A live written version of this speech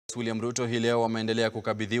William Ruto hii leo wameendelea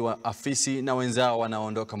kukabidhiwa afisi na wenzao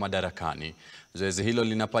wanaoondoka madarakani. Zoezi hilo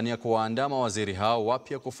linapania kuwaandaa mawaziri hao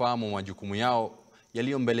wapya kufahamu majukumu yao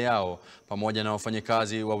yaliyo mbele yao pamoja na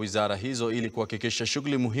wafanyakazi wa wizara hizo ili kuhakikisha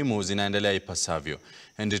shughuli muhimu zinaendelea ipasavyo.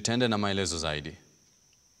 Henry Tende na maelezo zaidi.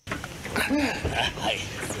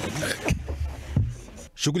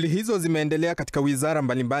 Shughuli hizo zimeendelea katika wizara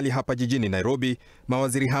mbalimbali hapa jijini Nairobi,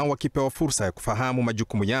 mawaziri hao wakipewa fursa ya kufahamu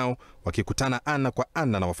majukumu yao, wakikutana ana kwa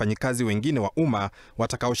ana na wafanyikazi wengine wa umma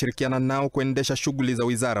watakaoshirikiana nao kuendesha shughuli za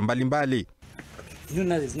wizara mbalimbali.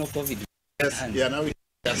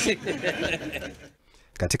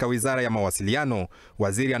 Katika wizara ya mawasiliano,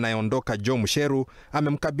 waziri anayeondoka Joe Musheru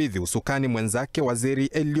amemkabidhi usukani mwenzake waziri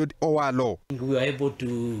Eliud Owalo. We were able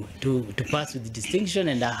to pass with distinction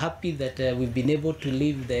and are happy that we've been able to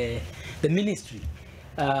leave the ministry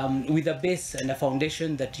with a base and a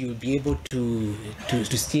foundation that you'll be able to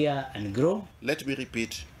steer and grow. Let me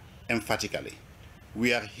repeat emphatically.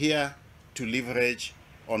 We are here to leverage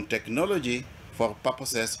on technology for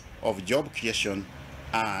purposes of job creation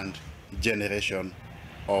and generation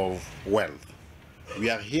of wealth. We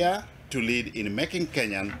are here to lead in making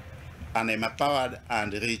Kenya an empowered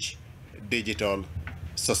and rich digital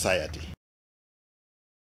society.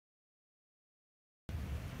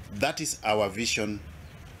 That is our vision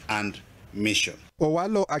and mission.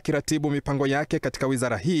 Owalo akiratibu mipango yake katika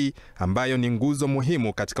wizara hii ambayo ni nguzo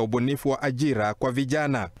muhimu katika ubunifu wa ajira kwa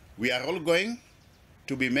vijana. We are all going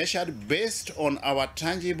to be measured based on our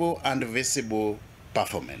tangible and visible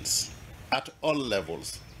performance at all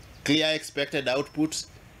levels. Clear expected outputs,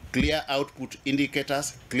 clear output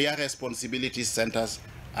indicators, clear responsibility centers,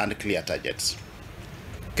 and clear targets.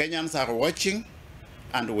 Kenyans are watching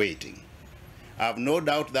and waiting. I have no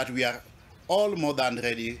doubt that we are all more than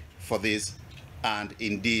ready for this and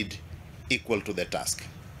indeed equal to the task.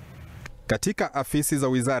 Katika afisi za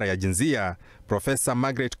wizara ya jinsia, Profesa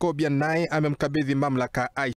Margaret Kobia naye amemkabidhi mamlaka